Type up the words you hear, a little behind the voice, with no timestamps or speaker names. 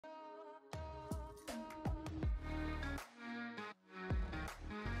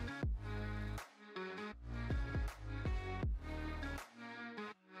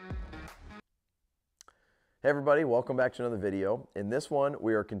Hey everybody, welcome back to another video. In this one,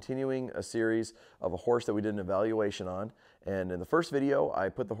 we are continuing a series of a horse that we did an evaluation on. And in the first video, I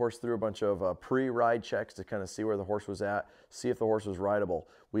put the horse through a bunch of pre-ride checks to kind of see where the horse was at, see if the horse was rideable.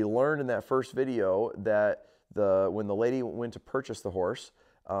 We learned in that first video that when the lady went to purchase the horse,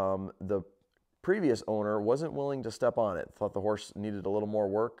 the previous owner wasn't willing to step on it, thought the horse needed a little more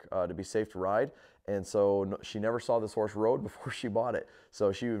work to be safe to ride. And so she never saw this horse rode before she bought it.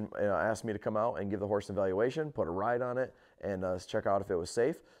 So she asked me to come out and give the horse an evaluation, put a ride on it, and check out if it was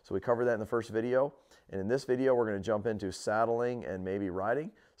safe. So we covered that in the first video. And in this video, we're going to jump into saddling and maybe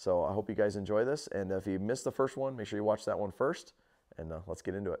riding. So I hope you guys enjoy this. And if you missed the first one, make sure you watch that one first. And let's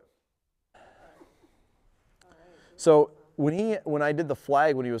get into it. So when I did the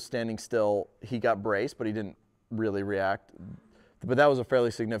flag when he was standing still, he got braced, but he didn't really react. But that was a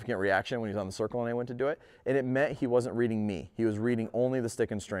fairly significant reaction when he was on the circle and I went to do it. And it meant he wasn't reading me. He was reading only the stick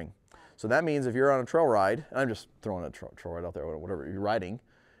and string. So that means if you're on a trail ride, I'm just throwing a trail ride out there, whatever you're riding,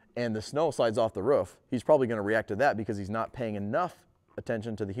 and the snow slides off the roof, he's probably going to react to that because he's not paying enough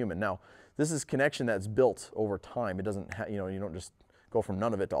attention to the human. Now, this is connection that's built over time. It doesn't, you don't just go from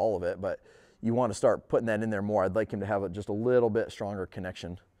none of it to all of it, but you want to start putting that in there more. I'd like him to have just a little bit stronger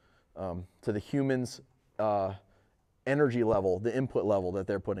connection to the human's energy level, the input level that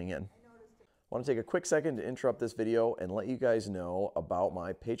they're putting in. I want to take a quick second to interrupt this video and let you guys know about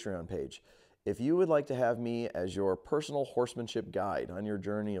my Patreon page. If you would like to have me as your personal horsemanship guide on your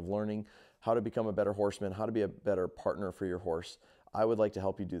journey of learning how to become a better horseman, how to be a better partner for your horse, I would like to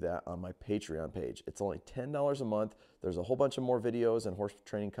help you do that on my Patreon page. It's only $10 a month. There's a whole bunch of more videos and horse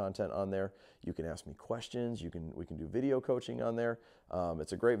training content on there. You can ask me questions. We can do video coaching on there.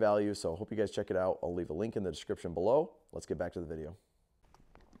 It's a great value, so I hope you guys check it out. I'll leave a link in the description below. Let's get back to the video.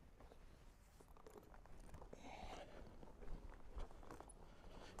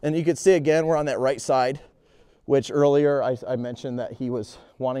 And you can see again, we're on that right side, which earlier I mentioned that he was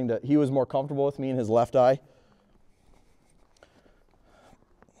more comfortable with me in his left eye.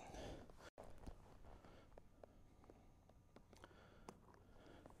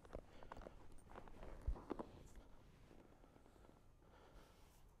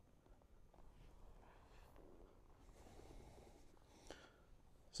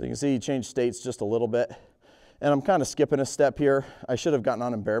 So you can see he changed states just a little bit. And I'm kind of skipping a step here. I should have gotten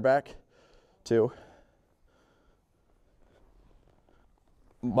on him bareback too.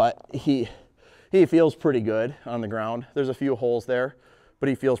 But he feels pretty good on the ground. There's a few holes there, but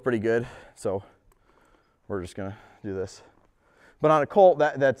he feels pretty good. So we're just gonna do this. But on a colt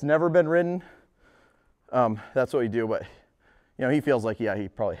that's never been ridden, that's what we do. But he feels like, yeah, he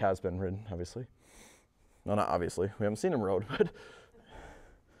probably has been ridden, obviously. No, not obviously. We haven't seen him rode, but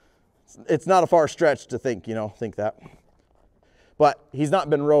it's not a far stretch to think that. But he's not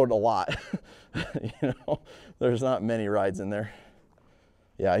been rode a lot. There's not many rides in there.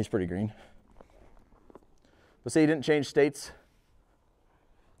 Yeah, he's pretty green. But see, he didn't change states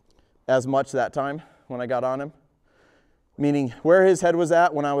as much that time when I got on him. Meaning where his head was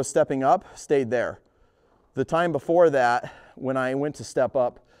at when I was stepping up stayed there. The time before that, when I went to step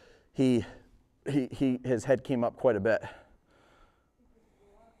up, his head came up quite a bit.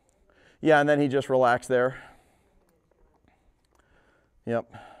 Yeah, and then he just relaxed there.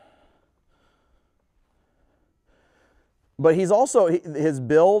 Yep. But he's also, his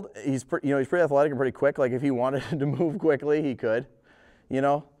build, he's pretty athletic and pretty quick. Like if he wanted to move quickly, he could,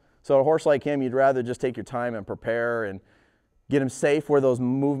 So a horse like him, you'd rather just take your time and prepare and get him safe where those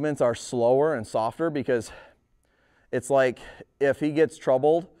movements are slower and softer, because it's like if he gets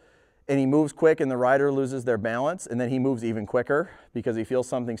troubled and he moves quick and the rider loses their balance and then he moves even quicker because he feels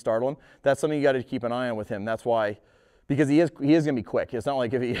something startle him, that's something you got to keep an eye on with him. That's why, because he is going to be quick. It's not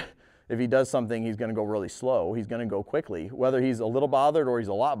like if he does something, he's going to go really slow. He's going to go quickly, whether he's a little bothered or he's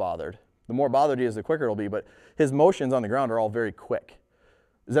a lot bothered. The more bothered he is, the quicker it'll be, but his motions on the ground are all very quick.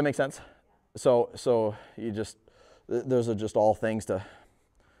 Does that make sense? So those are just all things to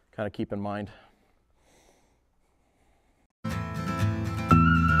kind of keep in mind.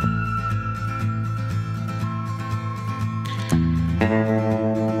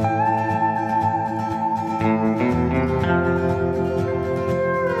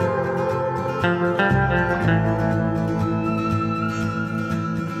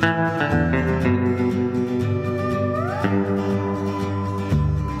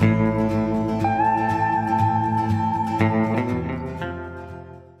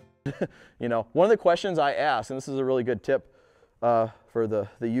 One of the questions I ask, and this is a really good tip for the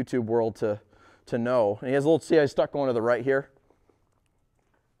YouTube world to know, and he has a little, see I stuck going to the right here.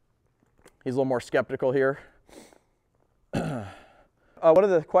 He's a little more skeptical here. one of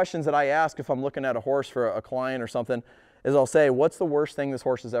the questions that I ask if I'm looking at a horse for a client or something is I'll say, what's the worst thing this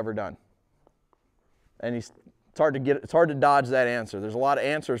horse has ever done? And it's hard to dodge that answer. There's a lot of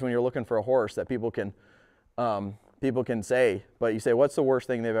answers when you're looking for a horse that people can say, but you say, what's the worst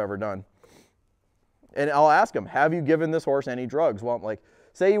thing they've ever done? And I'll ask them, have you given this horse any drugs? Well, like,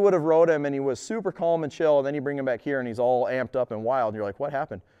 say you would have rode him and he was super calm and chill, and then you bring him back here and he's all amped up and wild, and you're like, what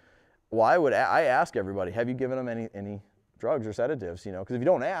happened? Well, I ask everybody, have you given him any drugs or sedatives? You know, because if you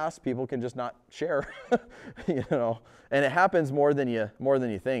don't ask, people can just not share. You know, and it happens more than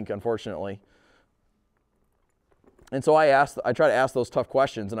you think, unfortunately. And so I try to ask those tough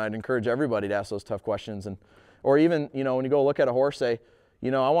questions, and I'd encourage everybody to ask those tough questions, or even, you know, when you go look at a horse, say,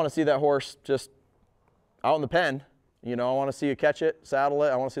 you know, I want to see that horse just out in the pen. You know, I want to see you catch it, saddle it.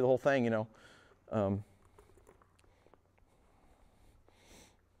 I want to see the whole thing, you know.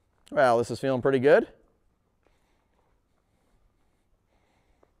 Well, this is feeling pretty good.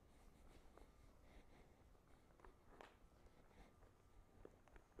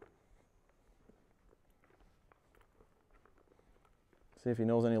 See if he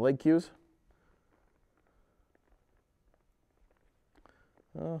knows any leg cues.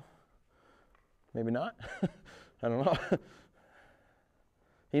 Maybe not. I don't know.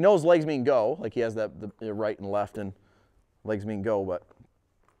 He knows legs mean go, like he has the right and left, and legs mean go, but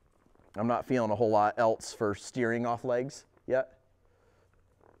I'm not feeling a whole lot else for steering off legs yet.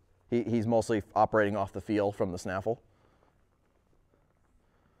 He's mostly operating off the feel from the snaffle.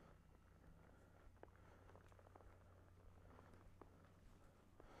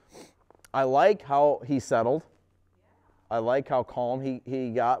 I like how he settled. I like how calm he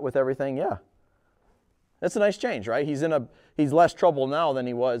got with everything. Yeah. That's a nice change, right? He's less trouble now than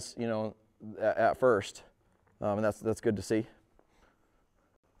he was, you know, at first. And that's good to see.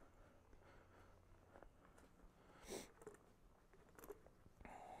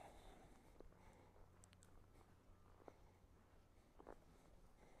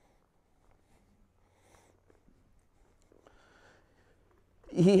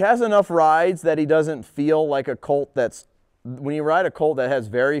 He has enough rides that he doesn't feel like a colt that's, when you ride a colt that has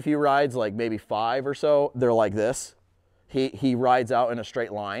very few rides, like maybe 5 or so, they're like this. He rides out in a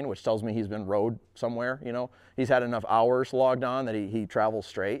straight line, which tells me he's been rode somewhere, you know. He's had enough hours logged on that he travels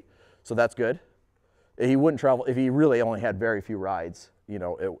straight, so that's good. He wouldn't travel, if he really only had very few rides, you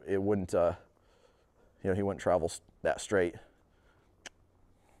know, it wouldn't, you know, he wouldn't travel that straight.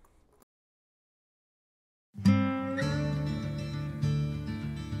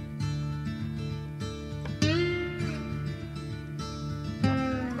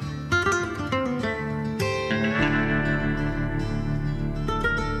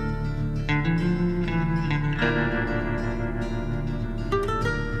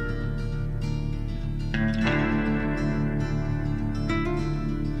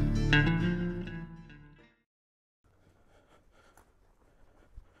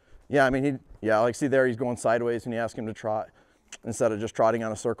 Yeah, I mean, like see there, he's going sideways when you ask him to trot instead of just trotting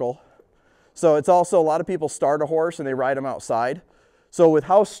on a circle. So it's also, a lot of people start a horse and they ride him outside. So with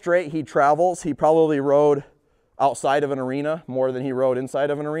how straight he travels, he probably rode outside of an arena more than he rode inside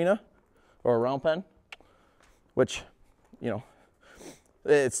of an arena or a round pen, which, you know,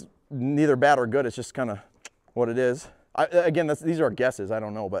 it's neither bad or good. It's just kind of what it is. Again, these are guesses. I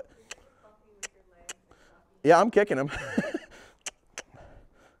don't know, but yeah, I'm kicking him.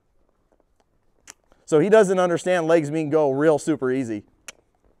 So he doesn't understand legs mean go real super easy.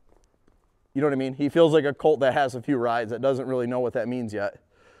 You know what I mean? He feels like a colt that has a few rides that doesn't really know what that means yet.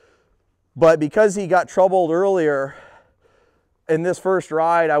 But because he got troubled earlier in this first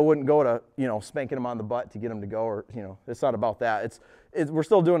ride, I wouldn't go to, you know, spanking him on the butt to get him to go, or, you know, it's not about that. We're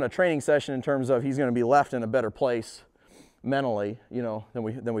still doing a training session in terms of he's going to be left in a better place mentally, you know,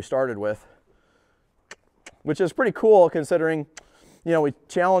 than we started with, which is pretty cool considering, you know, we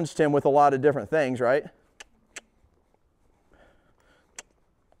challenged him with a lot of different things, right?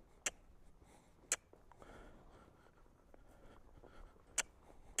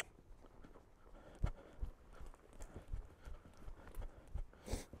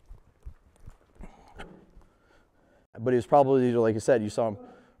 But he was probably, like I said, you saw him,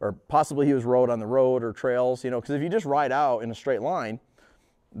 or possibly he was rode on the road or trails, you know, because if you just ride out in a straight line,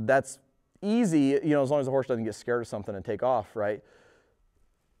 that's easy, you know, as long as the horse doesn't get scared of something and take off, right?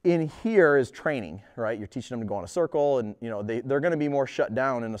 In here is training, right? You're teaching them to go in a circle, and, you know, they're going to be more shut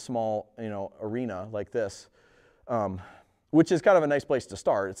down in a small, you know, arena like this, which is kind of a nice place to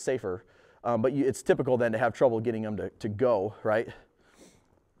start. It's safer, but it's typical then to have trouble getting them to go, right?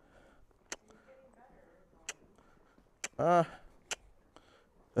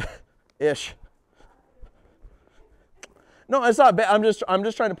 Ish. No, it's not bad. I'm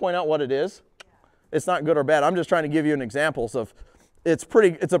just trying to point out what it is. It's not good or bad. I'm just trying to give you an examples of it's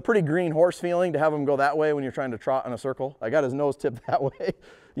a pretty green horse feeling to have him go that way when you're trying to trot in a circle. I got his nose tipped that way.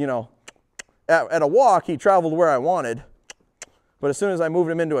 You know, at a walk, he traveled where I wanted. But as soon as I moved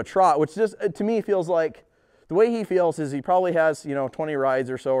him into a trot, which just to me feels like, the way he feels is he probably has, you know, 20 rides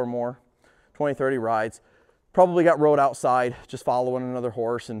or so or more, 20, 30 rides. Probably got rode outside, just following another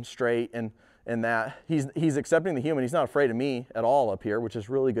horse and straight and that. He's accepting the human. He's not afraid of me at all up here, which is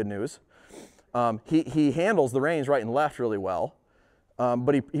really good news. He handles the reins right and left really well.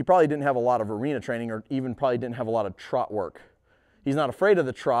 But he probably didn't have a lot of arena training or even probably didn't have a lot of trot work. He's not afraid of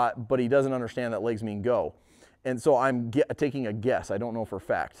the trot, but he doesn't understand that legs mean go. And so I'm taking a guess. I don't know for a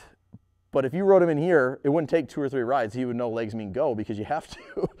fact. But if you rode him in here, it wouldn't take 2 or 3 rides. He would know legs mean go because you have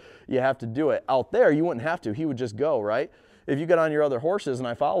to. You have to do it. Out there, you wouldn't have to. He would just go, right? If you got on your other horses and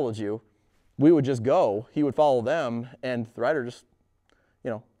I followed you, we would just go. He would follow them, and the rider just, you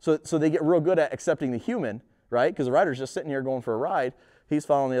know. So they get real good at accepting the human, right? Because the rider's just sitting here going for a ride. He's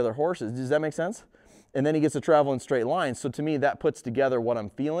following the other horses. Does that make sense? And then he gets to travel in straight lines. So to me, that puts together what I'm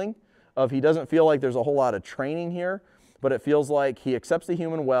feeling of he doesn't feel like there's a whole lot of training here, but it feels like he accepts the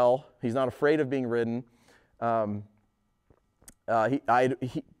human well. He's not afraid of being ridden. I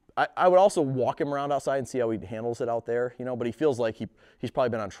would also walk him around outside and see how he handles it out there, you know, but he feels like he's probably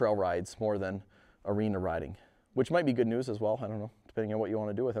been on trail rides more than arena riding, which might be good news as well. I don't know, depending on what you want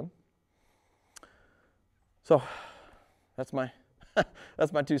to do with him. So that's my,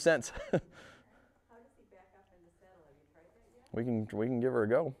 that's my 2 cents. How does he back up in the saddle? Have you tried that yet? We can give her a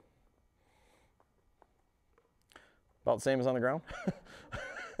go. About the same as on the ground.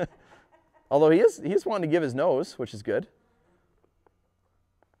 Although he is wanting to give his nose, which is good.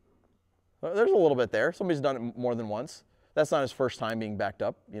 There's a little bit there. Somebody's done it more than once. That's not his first time being backed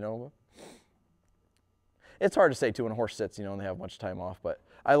up, you know. It's hard to say too when a horse sits, you know, and they have much time off. But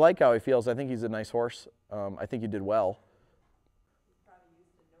I like how he feels. I think he's a nice horse. I think he did well. He's probably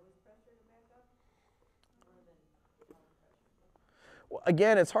used to nose pressure to back up more than arm pressure. Well,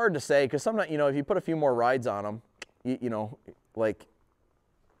 again, it's hard to say because sometimes, you know, if you put a few more rides on him, you know, like,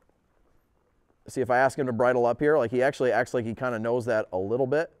 see if I ask him to bridle up here, like he actually acts like he kind of knows that a little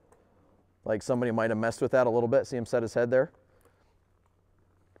bit. Like somebody might have messed with that a little bit. See him set his head there?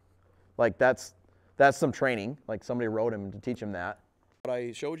 Like that's some training. Like somebody rode him to teach him that. What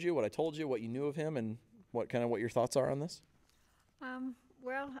I showed you, what I told you, what you knew of him, and what your thoughts are on this?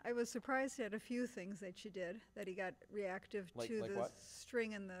 Well, I was surprised at a few things that you did, that he got reactive Like the what?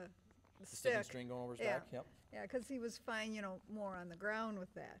 string and the Stick and stick. string going over his Yeah. back. Yep. Yeah, because he was fine, you know, more on the ground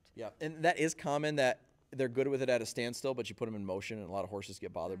with that. Yeah, and that is common that they're good with it at a standstill, but you put them in motion, and a lot of horses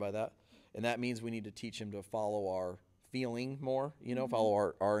get bothered by that. And that means we need to teach him to follow our feeling more, you know,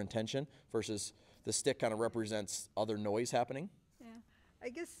 follow our intention versus the stick kind of represents other noise happening. Yeah, I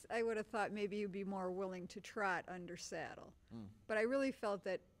guess I would have thought maybe you'd be more willing to trot under saddle. But I really felt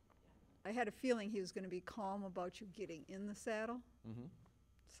that I had a feeling he was going to be calm about you getting in the saddle.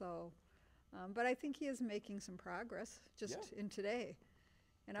 So, but I think he is making some progress just in today.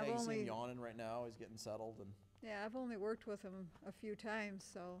 And Yeah, I've you see only him yawning right now. He's getting settled. And Yeah, I've only worked with him a few times,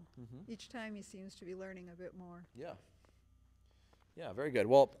 so each time he seems to be learning a bit more. yeah. Yeah, very good.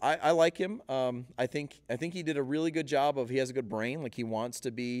 Well, I like him. I think he did a really good job of, he has a good brain. Like he wants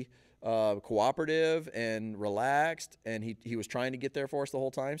to be cooperative and relaxed, and he was trying to get there for us the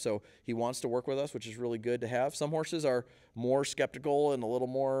whole time. So he wants to work with us, which is really good to have. Some horses are more skeptical and a little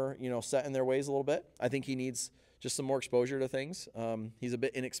more, you know, set in their ways a little bit. I think he needs just some more exposure to things. He's a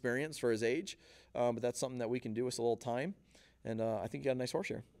bit inexperienced for his age, but that's something that we can do with a little time. And I think you got a nice horse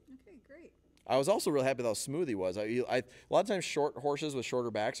here. Okay, great. I was also really happy with how smooth he was. A lot of times short horses with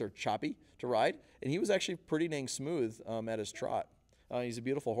shorter backs are choppy to ride, and he was actually pretty dang smooth at his trot. He's a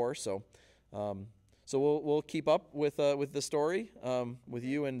beautiful horse, so we'll keep up with the story with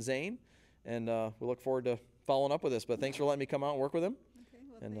you and Zane, and we look forward to following up with this. But thanks for letting me come out and work with him. Okay,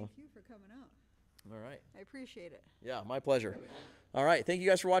 well, And, thank you for coming out. All right. I appreciate it. Yeah, my pleasure. All right, thank you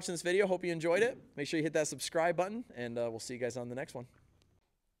guys for watching this video. Hope you enjoyed it. Make sure you hit that subscribe button, and we'll see you guys on the next one.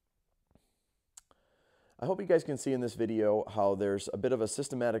 I hope you guys can see in this video how there's a bit of a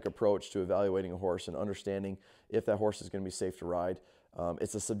systematic approach to evaluating a horse and understanding if that horse is going to be safe to ride.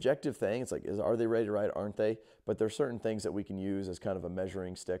 It's a subjective thing. It's like, are they ready to ride? Aren't they? But there's certain things that we can use as kind of a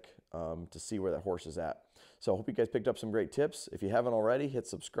measuring stick to see where that horse is at. So I hope you guys picked up some great tips. If you haven't already, hit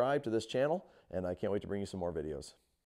subscribe to this channel, and I can't wait to bring you some more videos.